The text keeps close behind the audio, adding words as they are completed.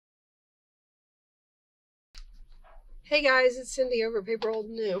Hey guys, it's Cindy over at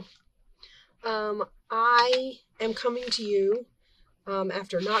paper.old.new. I am coming to you,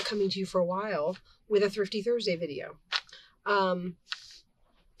 after not coming to you for a while, with a Thrifty Thursday video.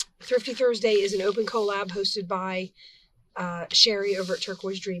 Thrifty Thursday is an open collab hosted by Sheree over at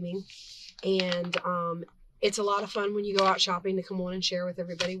Turquoise Dreaming. And it's a lot of fun when you go out shopping to come on and share with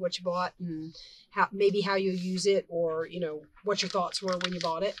everybody what you bought and maybe how you use it, or, you know, what your thoughts were when you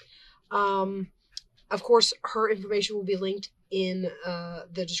bought it. Of course, her information will be linked in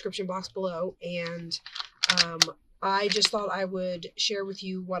the description box below, and I just thought I would share with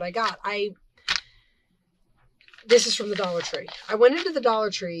you what I got. This is from the Dollar Tree. I went into the Dollar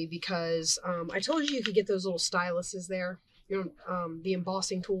Tree because I told you could get those little styluses there, you know, the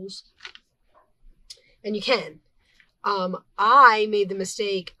embossing tools, and you can. I made the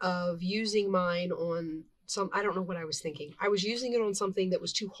mistake of using mine on I don't know what I was thinking. I was using it on something that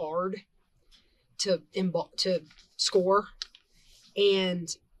was too hard to score,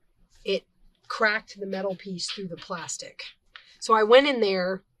 and it cracked the metal piece through the plastic. So I went in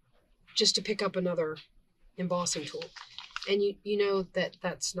there just to pick up another embossing tool, and you know that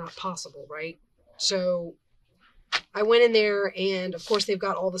that's not possible, right? So I went in there, and of course they've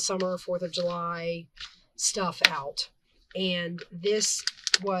got all the summer 4th of July stuff out, and this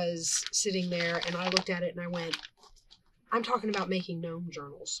was sitting there, and I looked at it and I went, I'm talking about making gnome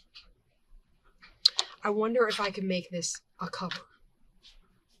journals. I wonder if I can make this a cover.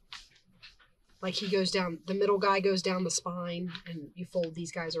 Like, he goes down, the middle guy goes down the spine, and you fold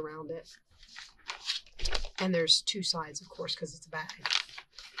these guys around it. And there's two sides, of course, because it's a bag.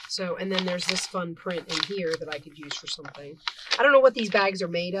 So, and then there's this fun print in here that I could use for something. I don't know what these bags are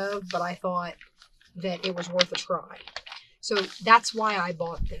made of, but I thought that it was worth a try. So that's why I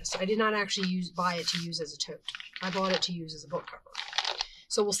bought this. I did not actually buy it to use as a tote. I bought it to use as a book cover.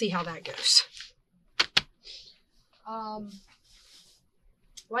 So we'll see how that goes.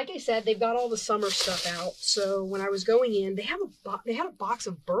 Like I said, they've got all the summer stuff out. So when I was going in, they had a box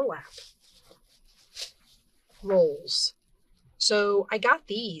of burlap rolls. So I got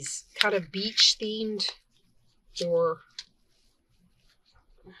these kind of beach themed, or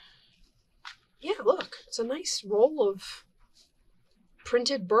yeah, look, it's a nice roll of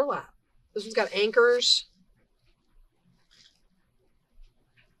printed burlap. This one's got anchors.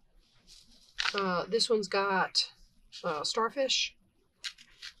 This one's got starfish,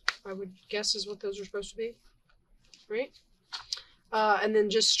 I would guess is what those are supposed to be, right? And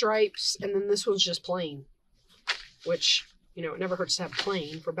then just stripes, and then this one's just plain, which, you know, it never hurts to have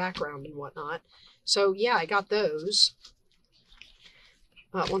plain for background and whatnot. So yeah, I got those.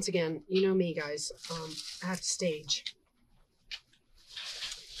 Once again, you know me, guys, I have to stage.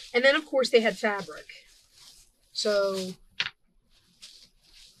 And then, of course, they had fabric. So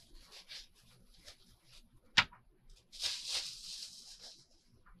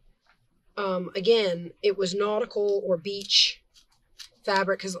again, it was nautical or beach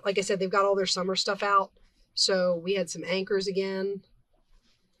fabric, because like I said, they've got all their summer stuff out. So we had some anchors again,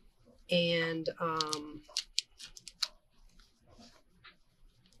 and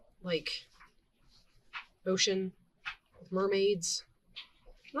like ocean with mermaids.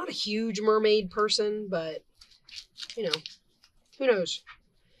 I'm not a huge mermaid person, but you know, who knows.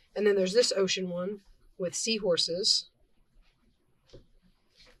 And then there's this ocean one with seahorses.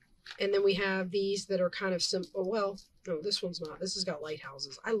 And then we have these that are kind of simple. Well, no, this one's not. This has got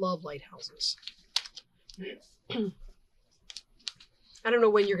lighthouses. I love lighthouses. I don't know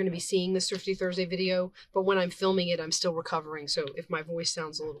when you're going to be seeing this Thrifty Thursday video, but when I'm filming it, I'm still recovering. So if my voice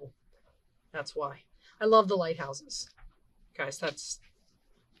sounds a little, that's why. I love the lighthouses. Guys, that's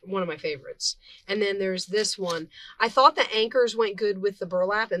one of my favorites. And then there's this one. I thought the anchors went good with the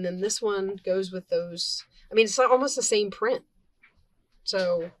burlap, and then this one goes with those. I mean, it's almost the same print.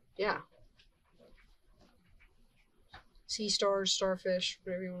 So yeah. Sea stars, starfish,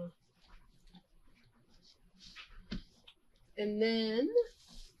 whatever you want. And then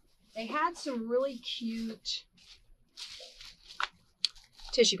they had some really cute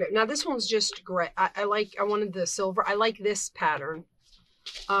tissue paper. Now this one's just great. I wanted the silver. I like this pattern.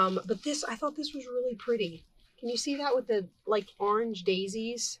 But this, I thought this was really pretty. Can you see that with the like orange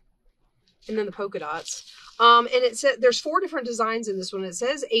daisies? And then the polka dots. And it said there's 4 different designs in this one. It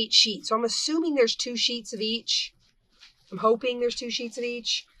says 8 sheets. So I'm assuming there's 2 sheets of each. I'm hoping there's 2 sheets of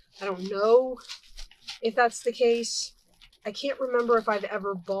each. I don't know if that's the case. I can't remember if I've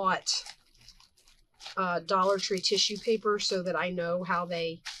ever bought Dollar Tree tissue paper so that I know how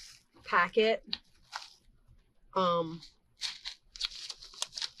they pack it.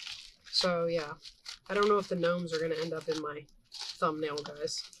 So yeah, I don't know if the gnomes are going to end up in my thumbnail,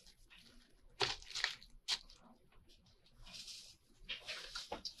 guys.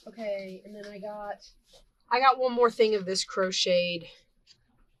 Okay, and then I got one more thing of this crocheted.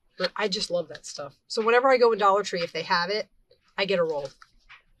 But I just love that stuff. So whenever I go in Dollar Tree, if they have it, I get a roll.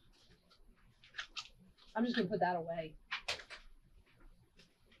 I'm just going to put that away.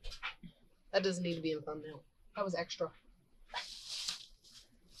 That doesn't need to be in the thumbnail. That was extra.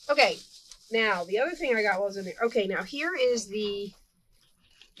 Okay, now the other thing I got was in there. Okay, now here is the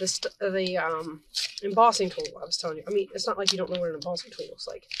embossing tool I was telling you. I mean, it's not like you don't know what an embossing tool looks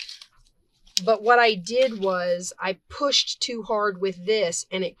like. But what I did was I pushed too hard with this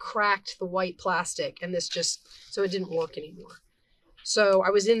and it cracked the white plastic, and this just, so it didn't work anymore. So I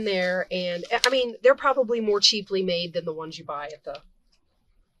was in there, and I mean, they're probably more cheaply made than the ones you buy at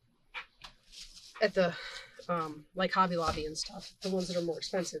the like Hobby Lobby and stuff. The ones that are more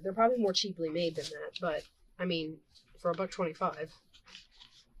expensive, they're probably more cheaply made than that. But I mean, for $1.25,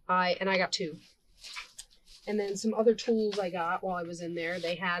 I got two. And then some other tools I got while I was in there.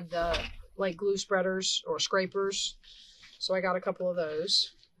 They had the like glue spreaders or scrapers, so I got a couple of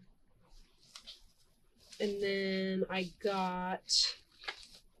those. And then I got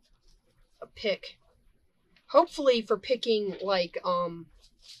a pick, hopefully for picking like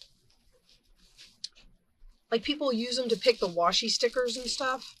people use them to pick the washi stickers and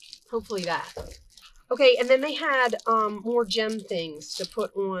stuff. Hopefully that. Okay, and then they had more gem things to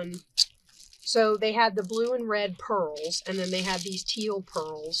put on. So they had the blue and red pearls, and then they had these teal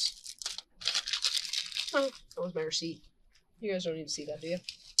pearls. Oh, that was my receipt. You guys don't need to see that, do you?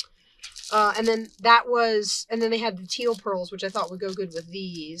 And then they had the teal pearls, which I thought would go good with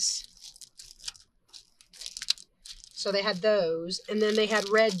these. So they had those, and then they had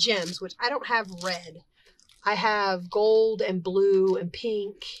red gems, which I don't have red. I have gold and blue and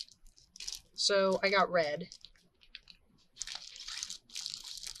pink. So I got red.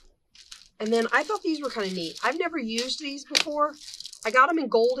 And then I thought these were kind of neat. I've never used these before. I got them in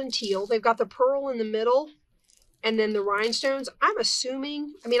gold and teal. They've got the pearl in the middle and then the rhinestones. I'm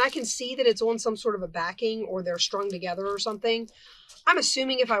assuming, I mean, I can see that it's on some sort of a backing or they're strung together or something. I'm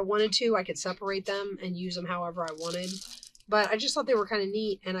assuming if I wanted to, I could separate them and use them however I wanted. But I just thought they were kind of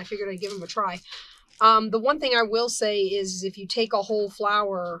neat, and I figured I'd give them a try. The one thing I will say is if you take a whole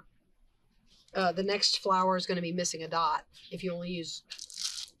flower, the next flower is going to be missing a dot if you only use,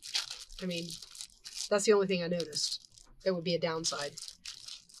 I mean, that's the only thing I noticed. That would be a downside.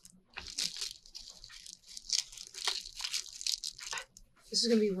 This is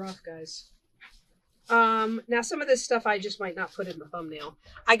going to be rough, guys. Now some of this stuff I just might not put in the thumbnail.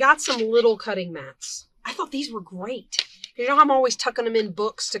 I got some little cutting mats. I thought these were great. You know how I'm always tucking them in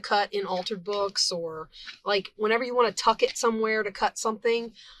books to cut in altered books, or like whenever you want to tuck it somewhere to cut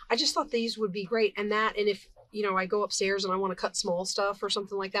something. I just thought these would be great. And if, you know, I go upstairs and I want to cut small stuff or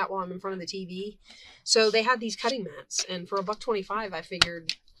something like that while I'm in front of the TV. So they had these cutting mats, and for $1.25, I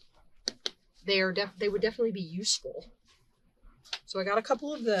figured they would definitely be useful. So I got a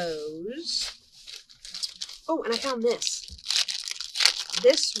couple of those. Oh, and I found this.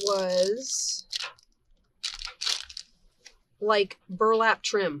 This was like burlap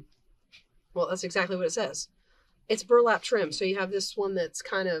trim. Well, that's exactly what it says. It's burlap trim. So you have this one that's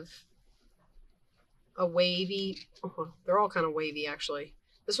kind of a wavy. Oh, they're all kind of wavy, actually.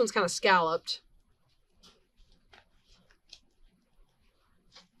 This one's kind of scalloped.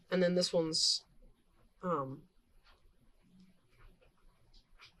 And then this one's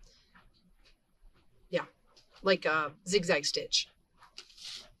yeah, like a zigzag stitch.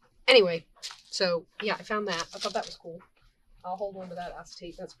 Anyway, so yeah, I found that. I thought that was cool. I'll hold on to that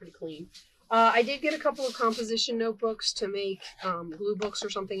acetate. That's pretty clean. I did get a couple of composition notebooks to make glue books or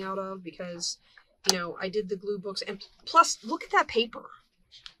something out of, because, you know, I did the glue books. And plus, look at that paper.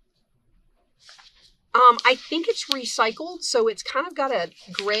 I think it's recycled, so it's kind of got a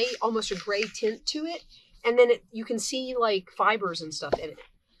gray, almost a gray tint to it. And then you can see like fibers and stuff in it.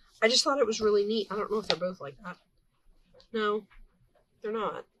 I just thought it was really neat. I don't know if they're both like that. No, they're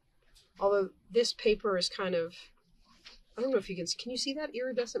not. Although this paper is kind of, I don't know if you can you see that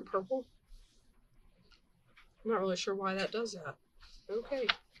iridescent purple? I'm not really sure why that does that. Okay,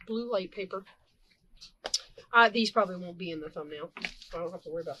 blue light paper. These probably won't be in the thumbnail. I don't have to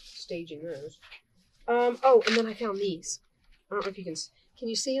worry about staging those. Oh, and then I found these. I don't know if you can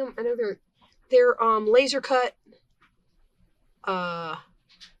you see them? I know they're laser cut,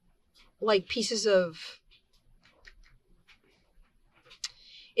 like pieces of,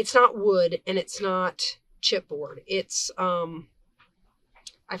 it's not wood and it's not chipboard. It's,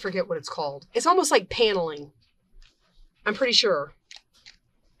 I forget what it's called. It's almost like paneling. I'm pretty sure.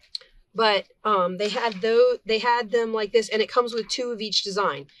 But they had them like this, and it comes with 2 of each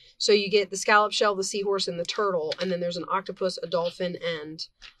design. So you get the scallop shell, the seahorse, and the turtle, and then there's an octopus, a dolphin, and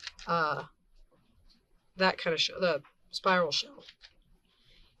that kind of shell, the spiral shell.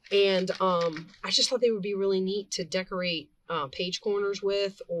 And I just thought they would be really neat to decorate page corners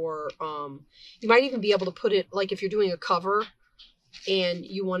with, or you might even be able to put it, like if you're doing a cover and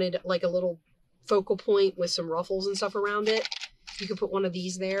you wanted like a little focal point with some ruffles and stuff around it, you could put one of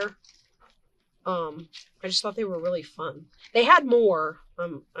these there. I just thought they were really fun. They had more,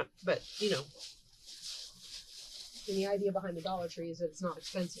 but you know, and the idea behind the Dollar Tree is that it's not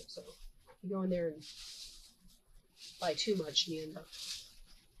expensive. So you go in there and buy too much and you end up.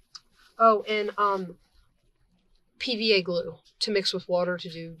 Oh, and PVA glue to mix with water to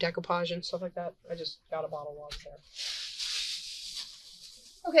do decoupage and stuff like that. I just got a bottle while I was there.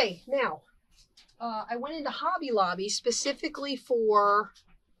 Okay, now I went into Hobby Lobby specifically for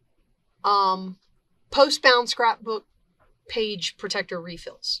post-bound scrapbook page protector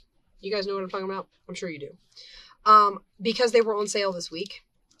refills. You guys know what I'm talking about? I'm sure you do. Because they were on sale this week.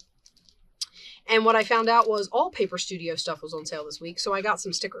 And what I found out was all Paper Studio stuff was on sale this week, so I got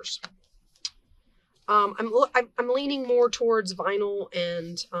some stickers. I'm leaning more towards vinyl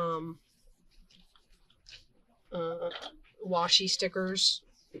and washi stickers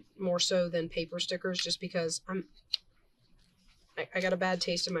more so than paper stickers, just because I got a bad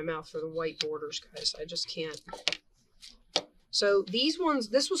taste in my mouth for the white borders, guys. I just can't. So these ones,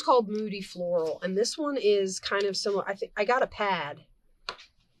 this was called Moody Floral, and this one is kind of similar. I think I got a pad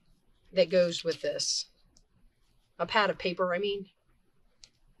that goes with this. A pad of paper, I mean.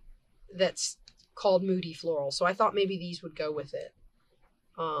 That's called Moody Floral. So I thought maybe these would go with it.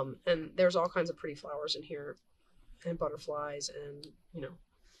 And there's all kinds of pretty flowers in here. And butterflies and, you know.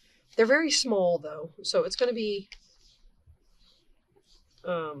 They're very small, though. So it's going to be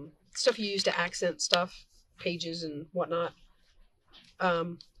stuff you use to accent stuff. Pages and whatnot.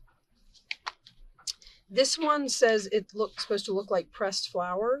 This one says it supposed to look like pressed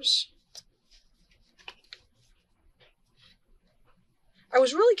flowers. I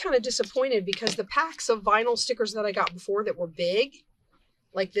was really kind of disappointed because the packs of vinyl stickers that I got before that were big,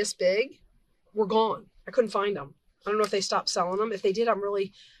 like this big, were gone. I couldn't find them. I don't know if they stopped selling them. If they did, I'm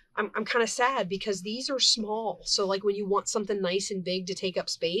kind of sad because these are small. So like when you want something nice and big to take up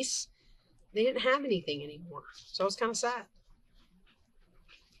space, they didn't have anything anymore. So I was kind of sad.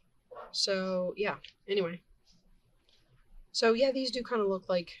 So yeah, anyway. So yeah, these do kind of look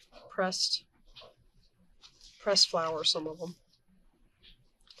like pressed flowers, some of them.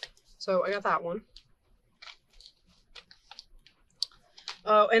 So I got that one.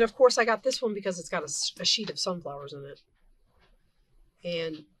 Oh, and of course I got this one because it's got a sheet of sunflowers in it.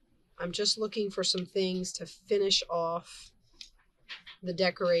 And I'm just looking for some things to finish off the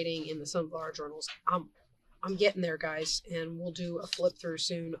decorating in the sunflower journals. I'm getting there, guys, and we'll do a flip through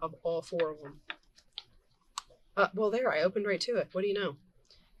soon of all 4 of them. Well, there, I opened right to it. What do you know?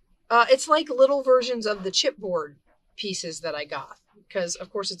 It's like little versions of the chipboard pieces that I got. Because, of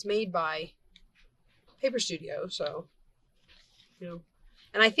course, it's made by Paper Studio, so, you know.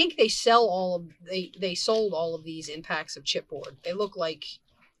 And I think they sell they sold all of these in packs of chipboard. They look like,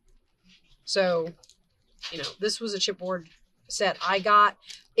 so, you know, this was a chipboard set I got.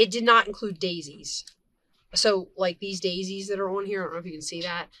 It did not include daisies. So, like, these daisies that are on here, I don't know if you can see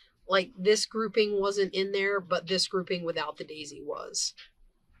that. Like, this grouping wasn't in there, but this grouping without the daisy was.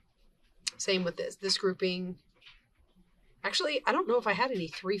 Same with this. This grouping... Actually, I don't know if I had any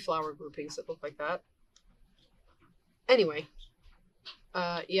 3 flower groupings that look like that. Anyway.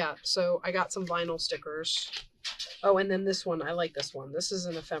 Yeah, so I got some vinyl stickers. Oh, and then this one. I like this one. This is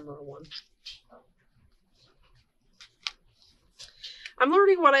an ephemera one. I'm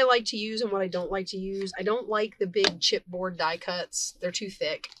learning what I like to use and what I don't like to use. I don't like the big chipboard die cuts. They're too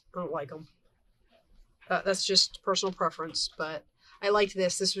thick. I don't like them. That's just personal preference, but I liked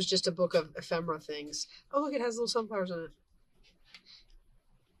this. This was just a book of ephemera things. Oh, look, it has little sunflowers in it.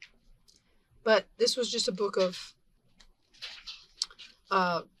 But this was just a book of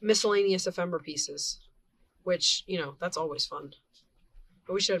miscellaneous ephemera pieces, which, you know, that's always fun.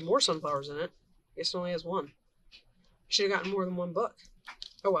 I wish it had more sunflowers in it. I guess it only has 1. Should have gotten more than 1 book.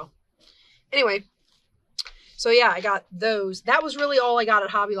 Oh, well. Anyway, so yeah, I got those. That was really all I got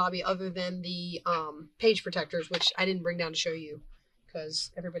at Hobby Lobby other than the page protectors, which I didn't bring down to show you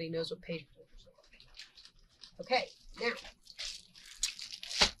because everybody knows what page protectors are. Okay, now.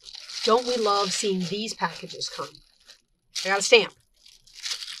 Don't we love seeing these packages come? I got a stamp.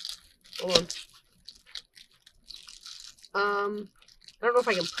 Hold on. I don't know if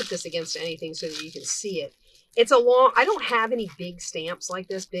I can put this against anything so that you can see it. It's a long, I don't have any big stamps like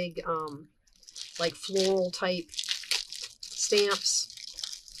this, big, like floral type stamps.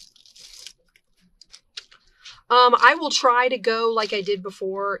 I will try to go like I did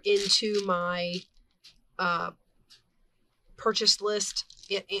before into my purchase list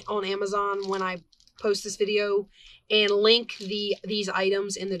on Amazon when I post this video and link these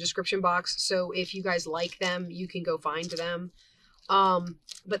items in the description box. So if you guys like them, you can go find them.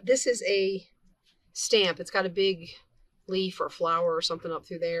 But this is a stamp. It's got a big leaf or flower or something up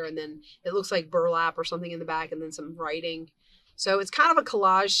through there. And then it looks like burlap or something in the back and then some writing. So it's kind of a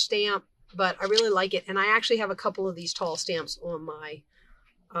collage stamp, but I really like it. And I actually have a couple of these tall stamps on my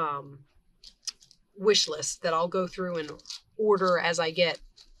wish list that I'll go through and order as I get,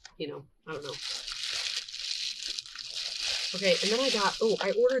 you know, I don't know. Okay, and then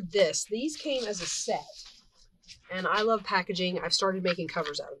I ordered this. These came as a set. And I love packaging. I've started making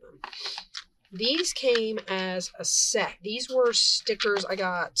covers out of them. These came as a set. These were stickers. I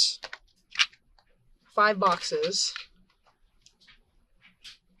got 5 boxes.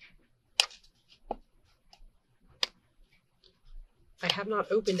 I have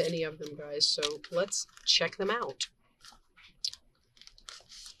not opened any of them, guys, so let's check them out.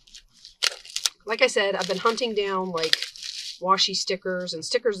 Like I said, I've been hunting down like washi stickers and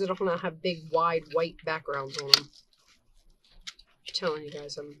stickers that don't have big, wide, white backgrounds on them. I'm telling you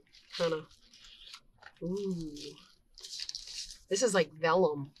guys, I'm kind of... Ooh. This is like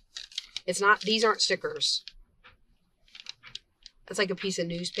vellum. It's not... These aren't stickers. It's like a piece of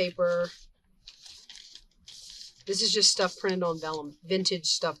newspaper. This is just stuff printed on vellum. Vintage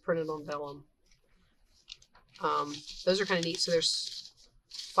stuff printed on vellum. Those are kind of neat. So there's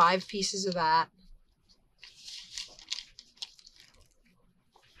 5 pieces of that.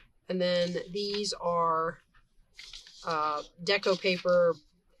 And then these are deco paper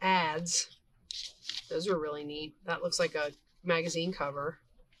ads. Those are really neat. That looks like a magazine cover.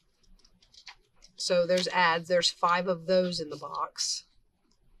 So there's ads. There's 5 of those in the box.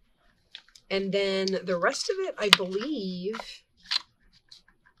 And then the rest of it, I believe,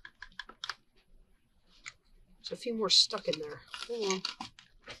 there's a few more stuck in there. Hold on.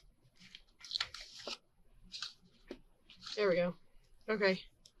 There we go. Okay.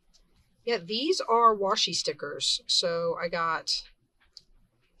 Yeah, these are washi stickers. So I got,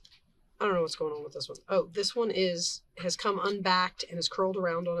 I don't know what's going on with this one. Oh, this one has come unbacked and is curled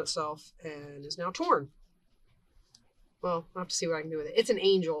around on itself and is now torn. Well, I'll have to see what I can do with it. It's an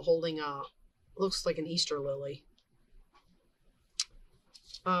angel holding a, looks like an Easter lily.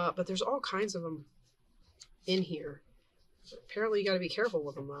 But there's all kinds of them in here. Apparently you got to be careful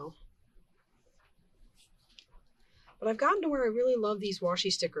with them though. But I've gotten to where I really love these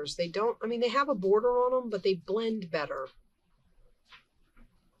washi stickers. They don't, I mean, they have a border on them, but they blend better.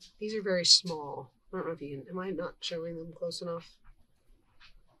 These are very small. I don't know if you can, am I not showing them close enough?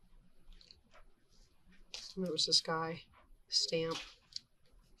 And there was this guy, stamp,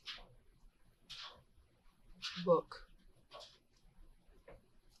 book.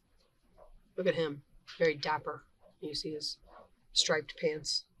 Look at him, very dapper. You see his striped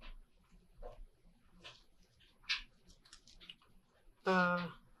pants. I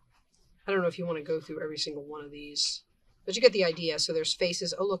don't know if you want to go through every single one of these, but you get the idea. So there's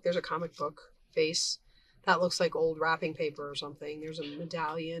faces. Oh, look, there's a comic book face. That looks like old wrapping paper or something. There's a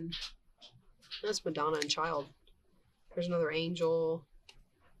medallion. That's Madonna and Child. There's another angel,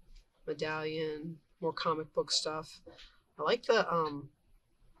 medallion, more comic book stuff. I like the,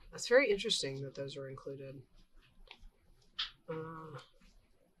 that's very interesting that those are included.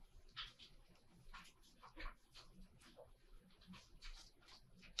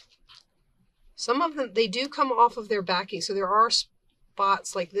 Some of them, they do come off of their backing. So there are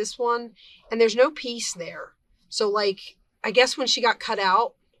spots like this one, and there's no piece there. So like, I guess when she got cut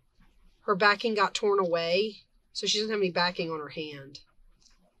out, her backing got torn away. So she doesn't have any backing on her hand.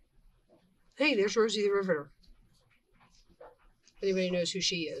 Hey, there's Rosie the Riveter. If anybody knows who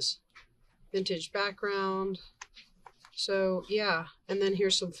she is. Vintage background. So yeah, and then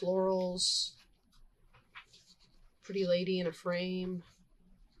here's some florals. Pretty lady in a frame.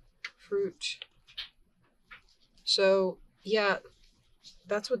 Fruit. So yeah,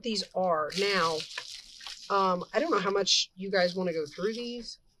 that's what these are. Now, I don't know how much you guys want to go through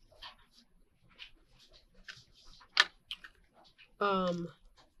these. I'm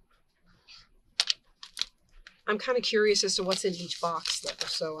kind of curious as to what's in each box though,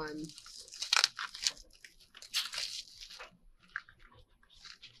 so I'm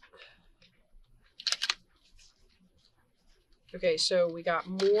okay, so we got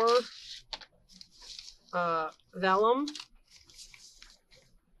more vellum.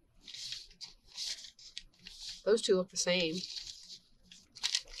 Those two look the same.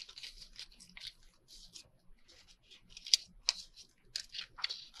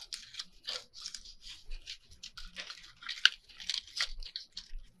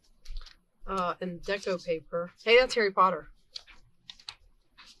 And deco paper. Hey, that's Harry Potter.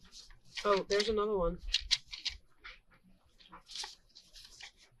 Oh, there's another one.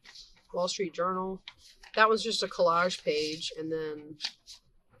 Wall Street Journal. That was just a collage page, and then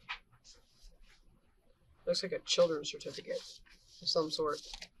looks like a children's certificate of some sort.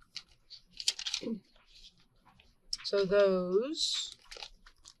 So those.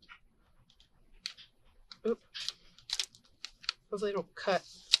 Oop. Hopefully I don't cut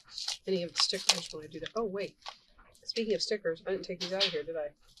any of the stickers when I do that. Oh, wait. Speaking of stickers, I didn't take these out of here, did I?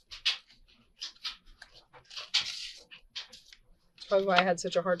 That's probably why I had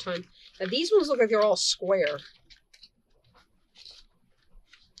such a hard time. Now, these ones look like they're all square.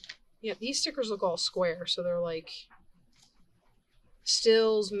 Yeah, these stickers look all square, so they're like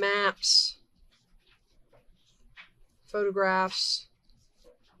stills, maps, photographs.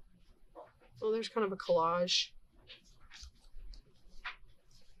 Oh, there's kind of a collage.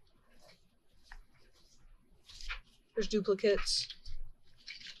 There's duplicates.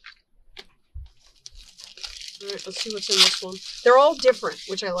 All right, let's see what's in this one. They're all different,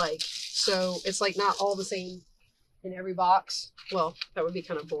 which I like. So it's like not all the same in every box. Well, that would be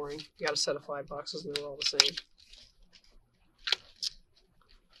kind of boring. You got a set of 5 boxes and they're all the same.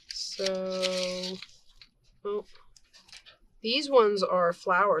 So, oh, these ones are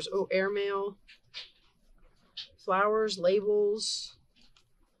flowers. Oh, airmail, flowers, labels.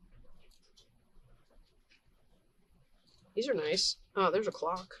 These are nice. Oh, there's a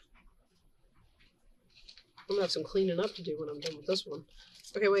clock. I'm gonna have some cleaning up to do when I'm done with this one.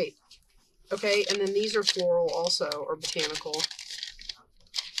 Okay, wait. Okay, and then these are floral also, or botanical.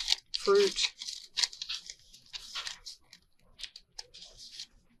 Fruit.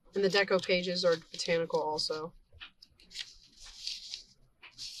 And the deco pages are botanical also.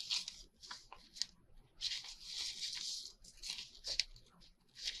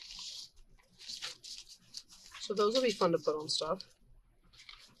 So those will be fun to put on stuff.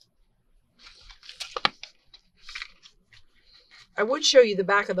 I would show you the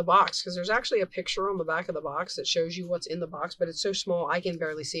back of the box because there's actually a picture on the back of the box that shows you what's in the box, but it's so small I can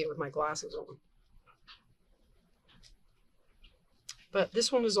barely see it with my glasses on. But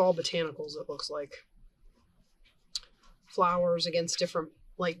this one is all botanicals, it looks like. Flowers against different,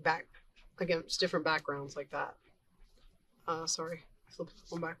 like, against different backgrounds like that. Sorry, flip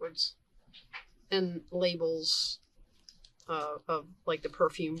one backwards. And labels of like the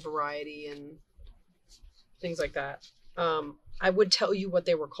perfume variety and things like that. I would tell you what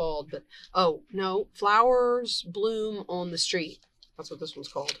they were called, but oh no, flowers bloom on the street. That's what this one's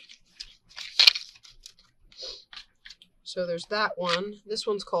called. So there's that one. This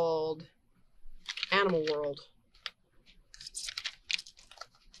one's called Animal World.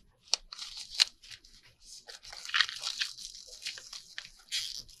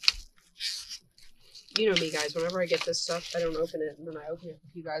 You know me, guys. Whenever I get this stuff, I don't open it, and then I open it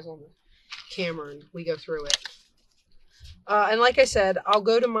with you guys on the camera, and we go through it. And like I said, I'll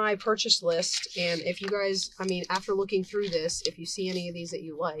go to my purchase list, and if you guys, I mean, after looking through this, if you see any of these that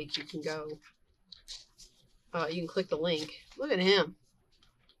you like, you can go, you can click the link. Look at him.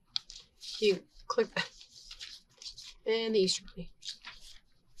 You can click, and the Easter Bunny.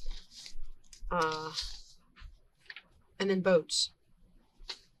 And then boats.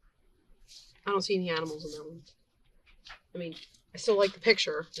 I don't see any animals in that one. I mean, I still like the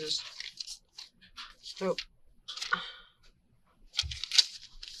picture. There's, oh.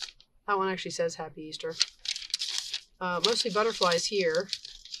 That one actually says Happy Easter. Mostly butterflies here.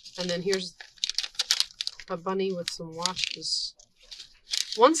 And then here's a bunny with some watches.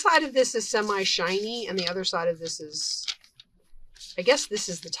 One side of this is semi-shiny, and the other side of this is, I guess this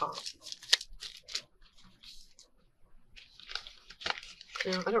is the top.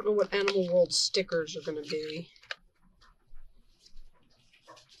 Now, I don't know what Animal World stickers are going to be.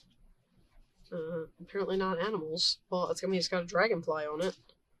 Apparently not animals. Well, it's got a dragonfly on it.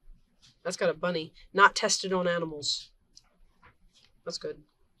 That's got a bunny. Not tested on animals. That's good.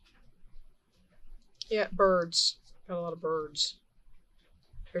 Yeah, birds. Got a lot of birds.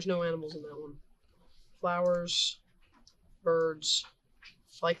 There's no animals in that one. Flowers. Birds.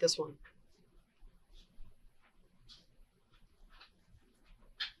 I like this one.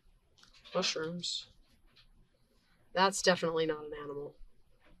 Mushrooms. That's definitely not an animal.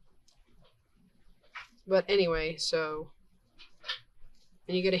 But anyway, so...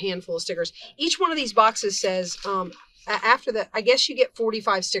 and you get a handful of stickers. Each one of these boxes says, after that, I guess you get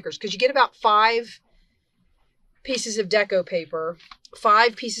 45 stickers, because you get about 5 pieces of deco paper,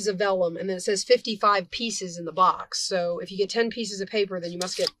 5 pieces of vellum, and then it says 55 pieces in the box. So if you get 10 pieces of paper, then you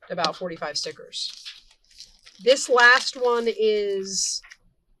must get about 45 stickers. This last one is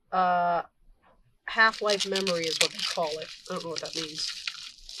half-life memory is what they call it. I don't know what that means.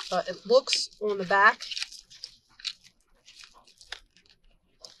 It looks on the back,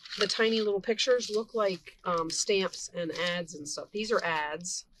 the tiny little pictures look like stamps and ads and stuff. These are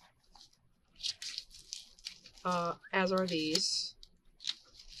ads, as are these.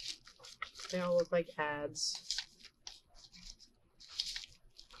 They all look like ads.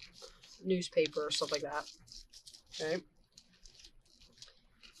 Newspaper, stuff like that. Okay.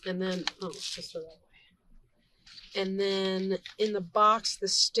 And then, oh, let's throw that away. And then in the box, the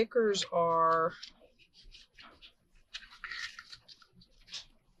stickers are,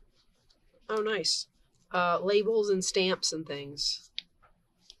 oh, nice. Labels and stamps and things.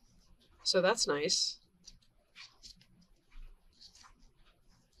 So that's nice.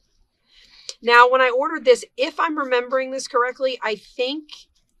 Now, when I ordered this, if I'm remembering this correctly, I think,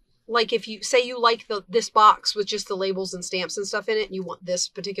 like, if you say you like this box with just the labels and stamps and stuff in it, and you want this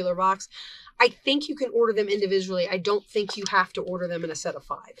particular box, I think you can order them individually. I don't think you have to order them in a set of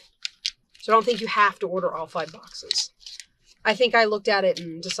 5. So I don't think you have to order all 5 boxes. I think I looked at it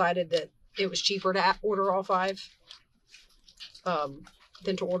and decided that it was cheaper to order all 5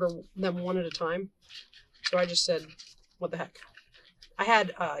 than to order them one at a time. So I just said, what the heck. I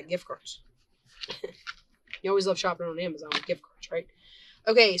had gift cards. You always love shopping on Amazon with gift cards, right?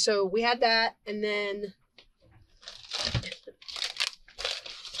 Okay, so we had that, and then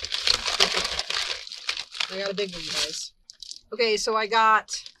I got a big one, guys. Okay, so I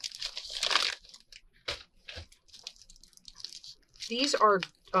got, these are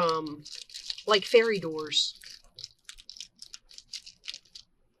like fairy doors.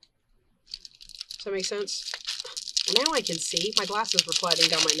 Does that make sense? Now I can see. My glasses were sliding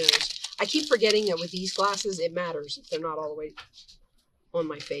down my nose. I keep forgetting that with these glasses, it matters if they're not all the way on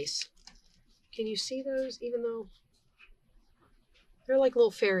my face. Can you see those? Even though they're like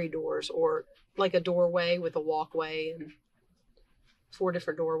little fairy doors, or like a doorway with a walkway and 4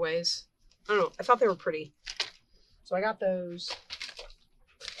 different doorways. I don't know. I thought they were pretty. So I got those.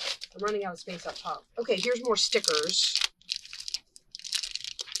 I'm running out of space up top. Okay, here's more stickers.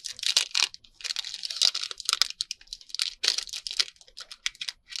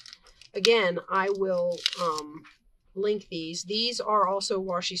 Again, I will link these. These are also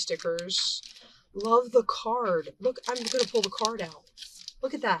washi stickers. Love the card. Look, I'm going to pull the card out.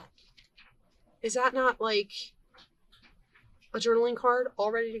 Look at that. Is that not like a journaling card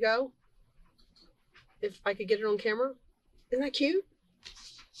all ready to go? If I could get it on camera. Isn't that cute?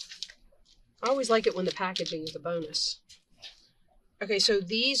 I always like it when the packaging is a bonus. Okay, so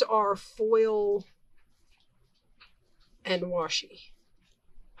these are foil and washi.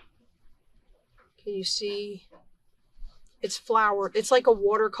 Can you see? It's flowered. It's like a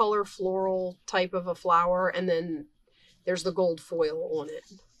watercolor floral type of a flower, and then there's the gold foil on it.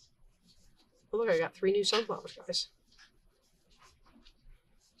 Oh, look, I got 3 new sunflowers, guys,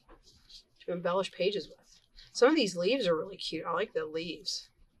 to embellish pages with. Some of these leaves are really cute. I like the leaves.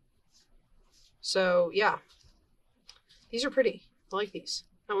 So, yeah. These are pretty. I like these.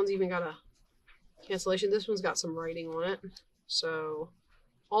 That one's even got a cancellation. This one's got some writing on it. So,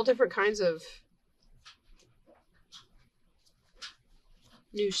 all different kinds of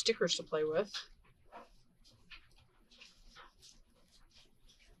new stickers to play with.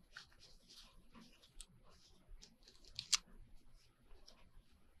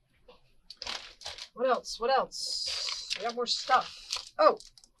 What else? What else? I got more stuff. Oh,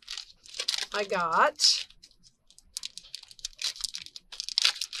 I got,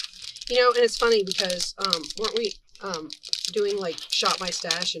 you know, and it's funny because weren't we doing like Shop My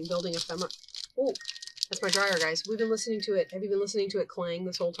Stash and building ephemera? Oh, that's my dryer, guys. We've been listening to it. Have you been listening to it clang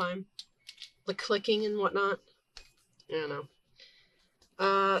this whole time? The clicking and whatnot? I don't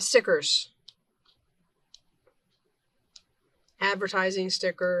know. Stickers. Advertising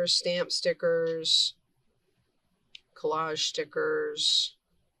stickers, stamp stickers, collage stickers.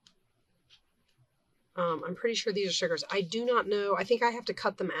 I'm pretty sure these are stickers. I do not know. I think I have to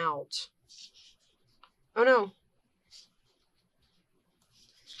cut them out. Oh, no.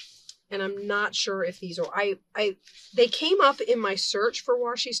 And I'm not sure if these are, they came up in my search for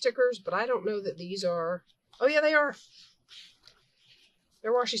washi stickers, but I don't know that these are, oh yeah, they are.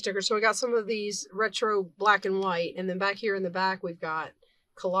 They're washi stickers. So I got some of these retro black and white, and then back here in the back, we've got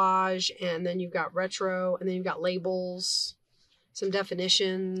collage, and then you've got retro, and then you've got labels, some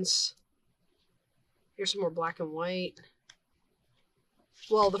definitions. Here's some more black and white.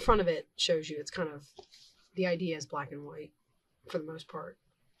 Well, the front of it shows you it's kind of the idea is black and white for the most part.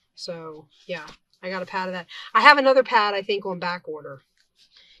 So yeah, I got a pad of that. I have another pad, I think, on back order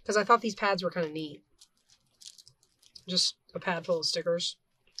because I thought these pads were kind of neat. Just a pad full of stickers.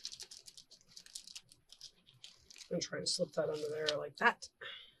 I'm trying to slip that under there like that.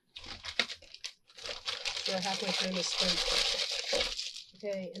 So half my time is spent.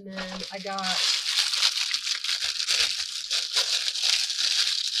 Okay, and then I got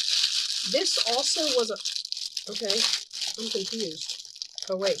this also was a, okay, I'm confused.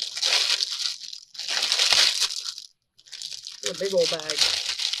 Oh wait. A big old bag.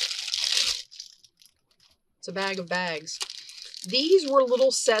 It's a bag of bags. These were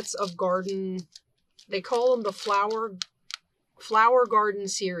little sets of garden, they call them the flower garden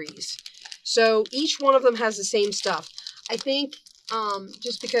series. So each one of them has the same stuff. I think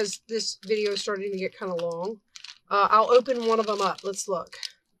just because this video is starting to get kind of long, I'll open one of them up. Let's look.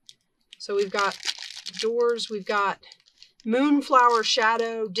 So we've got doors, we've got Moonflower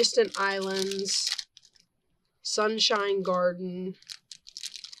Shadow, Distant Islands, Sunshine Garden.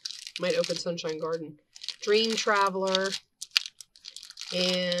 Might open Sunshine Garden. Dream Traveler,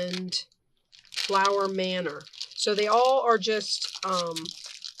 and Flower Manor. So they all are just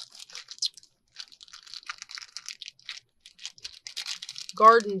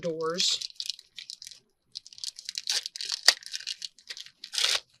garden doors.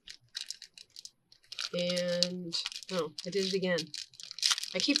 And, oh, I did it again.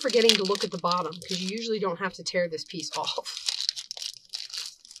 I keep forgetting to look at the bottom because you usually don't have to tear this piece off.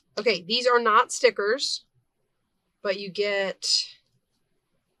 Okay, these are not stickers, but you get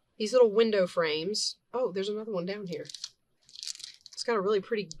these little window frames. Oh, there's another one down here. It's got a really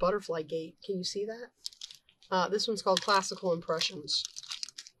pretty butterfly gate. Can you see that? This one's called Classical Impressions.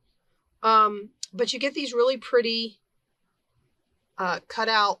 But you get these really pretty die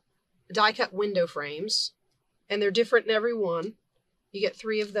cut window frames, and they're different in every one. You get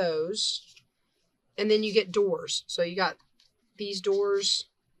 3 of those, and then you get doors. So you got these doors,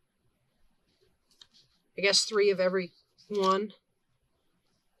 I guess 3 of every one.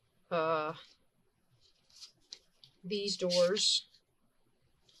 These doors.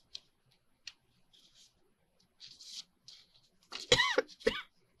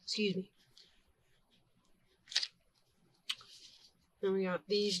 Excuse me. Then we got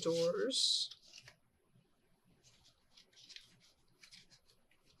these doors.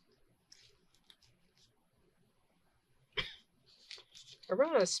 I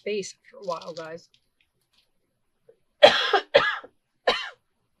ran out of space after a while, guys.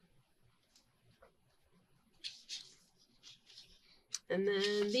 And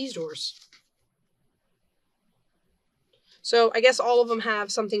then these doors. So I guess all of them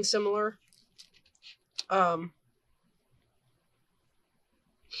have something similar.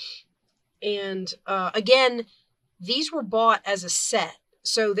 Again, these were bought as a set.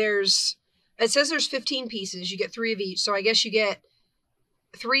 So it says there's 15 pieces. You get 3 of each. So I guess you get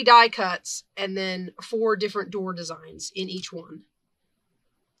 3 die cuts and then 4 different door designs in each one.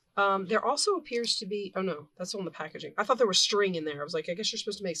 There also appears to be, oh no, that's on the packaging. I thought there was string in there. I was like, I guess you're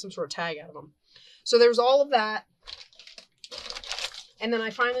supposed to make some sort of tag out of them. So there's all of that. And then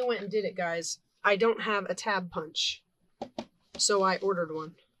I finally went and did it, guys. I don't have a tab punch, so I ordered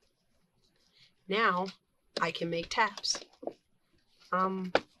one. Now I can make tabs.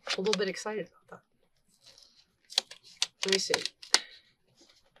 I'm a little bit excited about that. Let me see.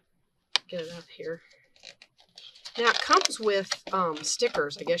 Get it out here. Now it comes with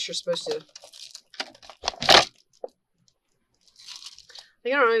stickers. I guess you're supposed to. I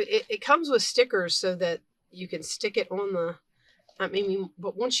don't know. It comes with stickers so that you can stick it on the. I mean,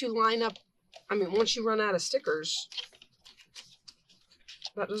 but once you line up, once you run out of stickers,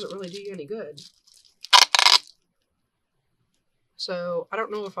 that doesn't really do you any good. So I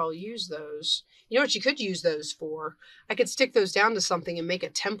don't know if I'll use those. You know what you could use those for? I could stick those down to something and make a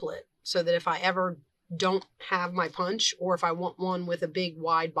template so that if I ever don't have my punch, or if I want one with a big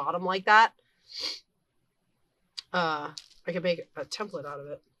wide bottom like that, I could make a template out of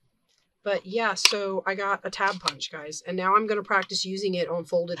it. But yeah, so I got a tab punch, guys, and now I'm going to practice using it on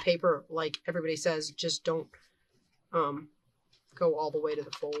folded paper. Like everybody says, just don't go all the way to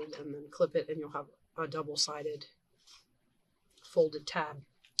the fold and then clip it, and you'll have a double-sided folded tab.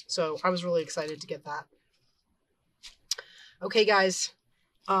 So I was really excited to get that. Okay, guys,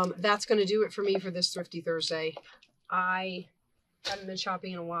 that's going to do it for me for this Thrifty Thursday. I haven't been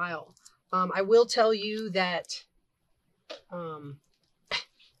shopping in a while. I will tell you that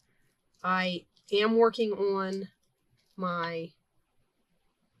I am working on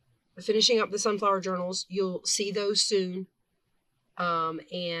finishing up the sunflower journals. You'll see those soon.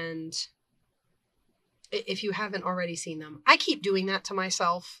 And if you haven't already seen them. I keep doing that to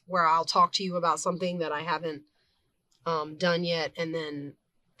myself where I'll talk to you about something that I haven't done yet, and then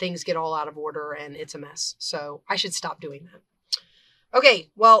things get all out of order and it's a mess. So I should stop doing that.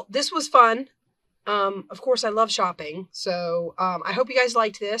 Okay, well, this was fun. Of course, I love shopping. So I hope you guys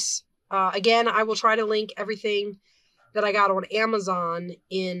liked this. Again, I will try to link everything that I got on Amazon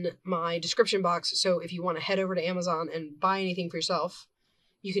in my description box. So if you want to head over to Amazon and buy anything for yourself,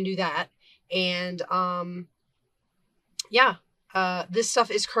 you can do that. And yeah, this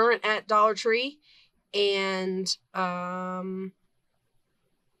stuff is current at Dollar Tree. And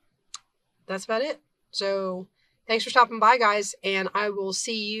that's about it. So thanks for stopping by, guys. And I will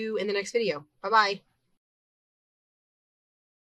see you in the next video. Bye-bye.